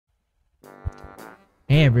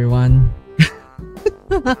Hey everyone.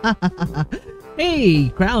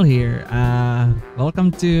 Hey, Kral here.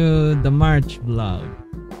 Welcome to the March vlog,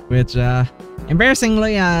 which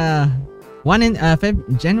embarrassingly one in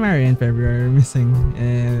January and February are missing.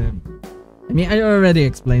 I mean, I already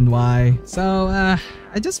explained why. So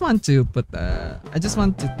I just want to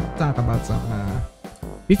talk about some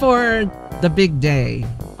before the big day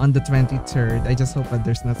on the 23rd. I just hope that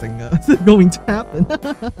there's nothing going to happen.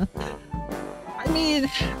 I mean,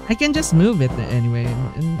 I can just move it anyway.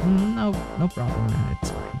 No problem. It's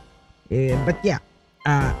fine. But yeah,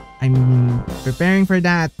 I'm preparing for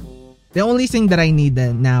that. The only thing that I need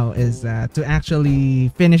now is to actually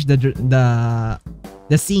finish the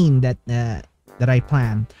scene that I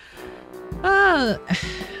planned.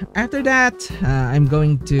 After that, I'm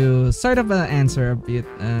going to sort of answer a bit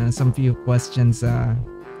some few questions.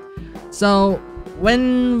 So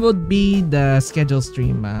when would be the scheduled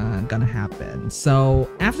stream gonna happen? So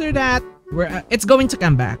after that, it's going to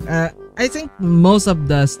come back. I think most of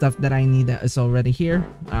the stuff that I need is already here.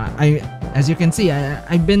 As you can see,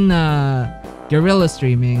 I've been guerrilla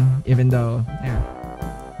streaming, even though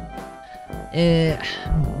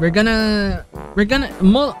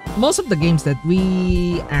most of the games that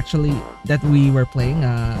we were playing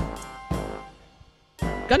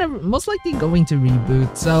gonna most likely going to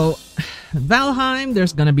reboot. So Valheim,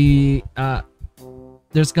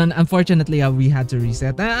 unfortunately we had to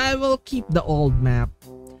reset. I will keep the old map,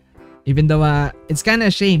 even though it's kind of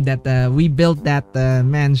a shame that we built that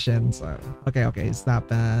mansion. So okay, stop.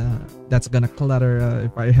 That's gonna clutter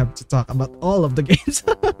if I have to talk about all of the games.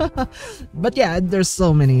 But yeah, there's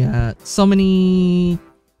so many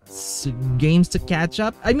games to catch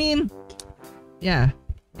up. I mean, yeah,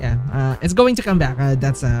 it's going to come back.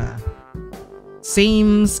 That's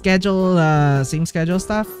same schedule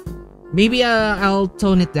stuff. Maybe I'll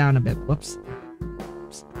tone it down a bit. Whoops.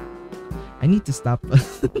 I need to stop.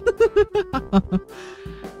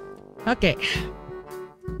 Okay.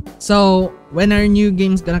 So when our new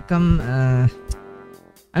game's gonna come?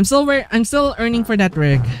 I'm still earning for that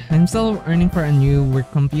rig. I'm still earning for a new work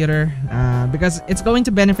computer because it's going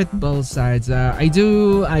to benefit both sides. I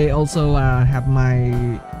also have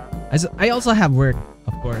work,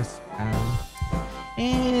 of course.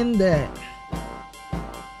 And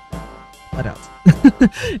what else?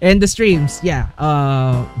 And the streams, yeah.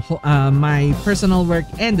 My personal work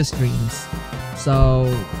and the streams. So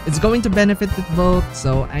it's going to benefit both.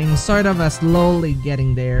 So I'm sort of slowly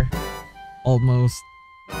getting there, almost.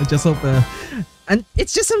 I just hope. And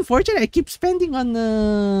it's just unfortunate. I keep spending on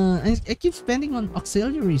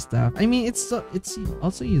auxiliary stuff. I mean, it's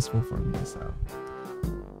also useful for me. So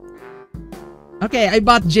okay, I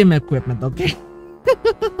bought gym equipment. Okay.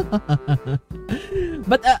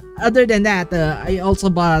 But other than that, I also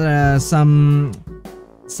bought some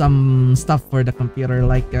stuff for the computer,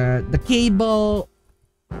 like the cable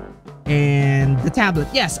and the tablet.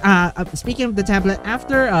 Yes. Speaking of the tablet,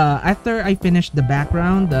 after I finish the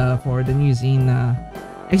background for the new zine,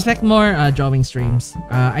 expect more drawing streams.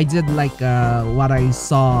 I did like what I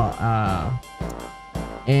saw,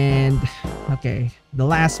 and okay, the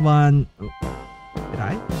last one. Did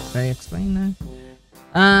I explain that?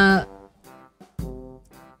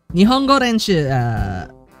 Nihongo Renshu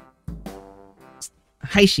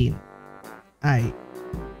Haishin.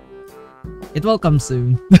 It will come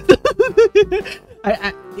soon.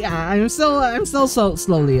 I'm still so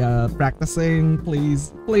slowly practicing.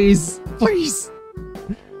 Please.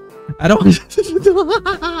 I don't want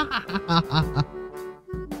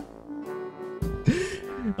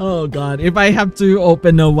Oh god, if I have to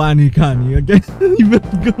open a Wanikani again,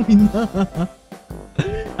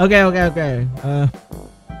 Okay.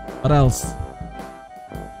 What else?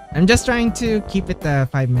 I'm just trying to keep it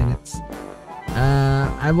 5 minutes.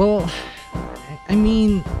 I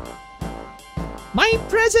mean, my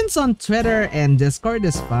presence on Twitter and Discord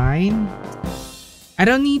is fine. I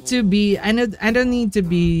don't need to be,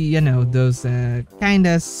 those kind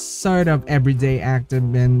of sort of everyday active,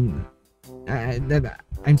 and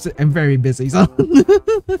I'm very busy, so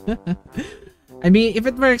I mean, if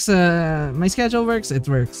it works, my schedule works, it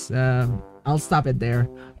works. I'll stop it there.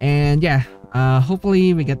 And yeah,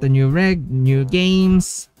 hopefully we get the new rig, new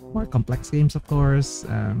games, more complex games, of course.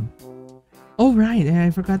 Oh right,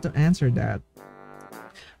 I forgot to answer that.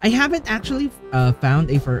 I haven't actually found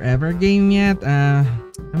a forever game yet.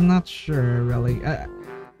 I'm not sure really.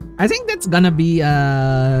 I think that's gonna be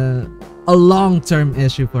a long-term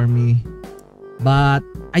issue for me. But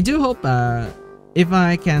I do hope if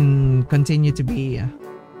I can continue to be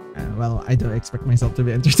well, I don't expect myself to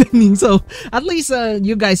be entertaining, so at least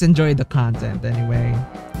you guys enjoy the content anyway.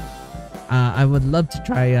 I would love to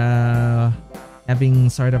try having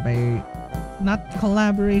sort of a not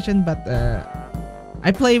collaboration, but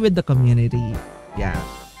I play with the community. Yeah.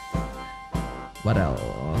 What else?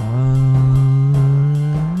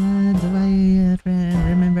 Do I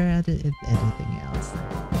remember anything else?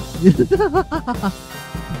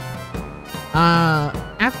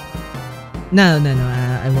 No,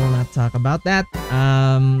 I will not talk about that.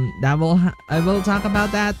 I will talk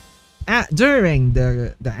about that during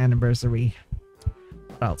the anniversary.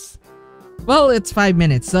 What else? Well, it's 5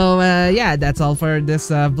 minutes, so yeah, that's all for this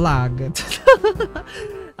vlog.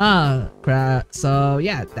 So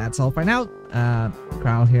yeah, that's all for now.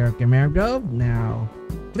 Crowd here at Chimera Grove. Now,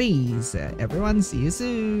 please, everyone, see you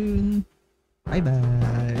soon. Bye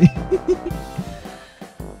bye.